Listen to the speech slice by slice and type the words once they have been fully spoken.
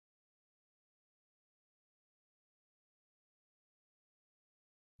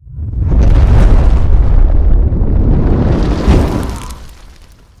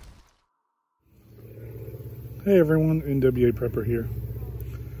Hey everyone, NWA Prepper here.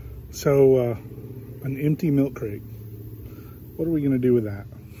 So, an empty milk crate. What are we going to do with that?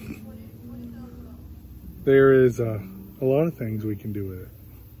 There is a lot of things we can do with it.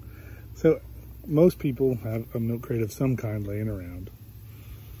 So, most people have a milk crate of some kind laying around.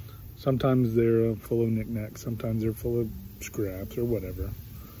 Sometimes they're full of knickknacks, sometimes they're full of scraps or whatever.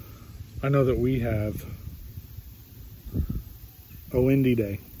 I know that we have a windy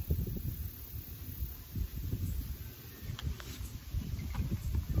day.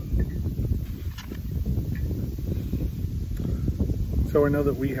 So I know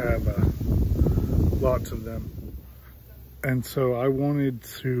that we have lots of them. And so I wanted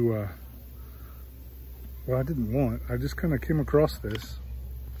to, well, I didn't want, I just kind of came across this.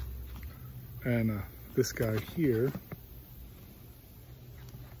 And this guy here,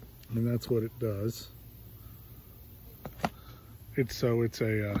 and that's what it does. It's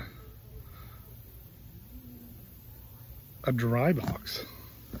a dry box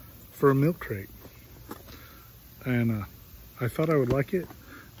for a milk crate. And I thought I would like it,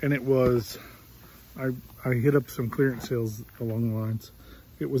 and it was, I hit up some clearance sales along the lines.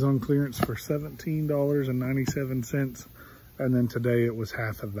 It was on clearance for $17.97, and then today it was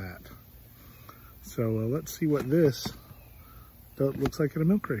half of that. So let's see what this looks like in a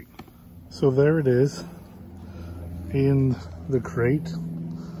milk crate. So there it is in the crate.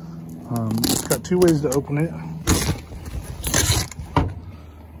 It's got two ways to open it.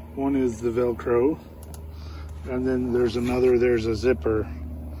 One is the Velcro. And then there's a zipper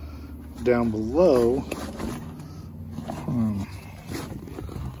down below.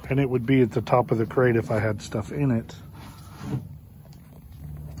 And it would be at the top of the crate if I had stuff in it.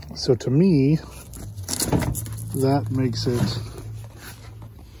 So to me, that makes it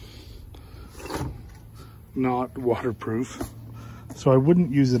not waterproof. So I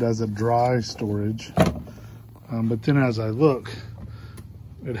wouldn't use it as a dry storage. But then as I look,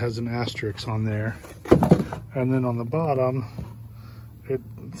 it has an asterisk on there. And then on the bottom, it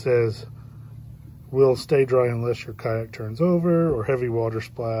says, will stay dry unless your kayak turns over or heavy water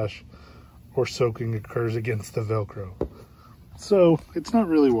splash or soaking occurs against the Velcro. So it's not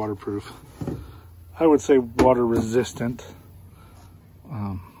really waterproof. I would say water resistant,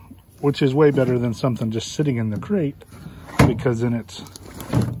 which is way better than something just sitting in the crate, because then it's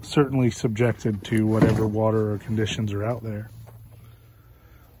certainly subjected to whatever water or conditions are out there.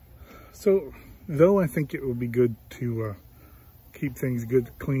 So, though I think it would be good to keep things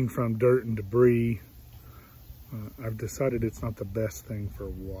clean from dirt and debris, I've decided it's not the best thing for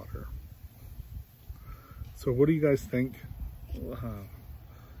water. So what do you guys think?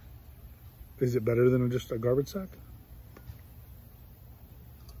 Is it better than just a garbage sack?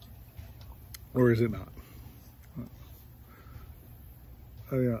 Or is it not?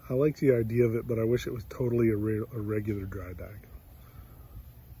 I like the idea of it, but I wish it was totally a regular dry bag.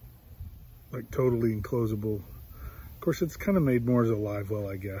 Like totally enclosable. Of course, it's kind of made more as a live well,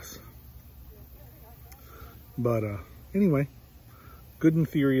 I guess. But anyway, good in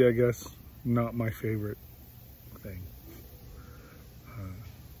theory, I guess. Not my favorite thing.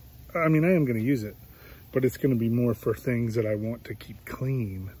 I mean, I am going to use it, but it's going to be more for things that I want to keep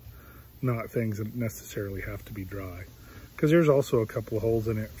clean, not things that necessarily have to be dry. Because there's also a couple of holes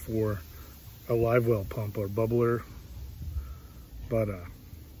in it for a live well pump or bubbler. But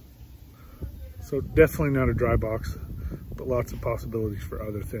so definitely not a dry box, but lots of possibilities for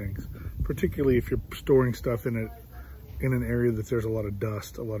other things, particularly if you're storing stuff in an area that there's a lot of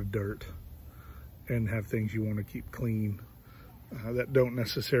dust, a lot of dirt, and have things you want to keep clean that don't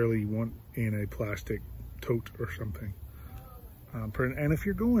necessarily want in a plastic tote or something. And if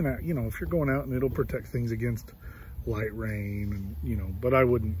you're going out, if you're going out, and it'll protect things against light rain, and but I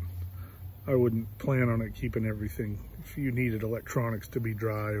wouldn't plan on it keeping everything. If you needed electronics to be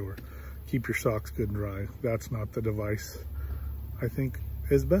dry or keep your socks good and dry, that's not the device I think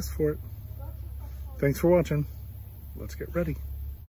is best for it. Thanks for watching. Let's get ready.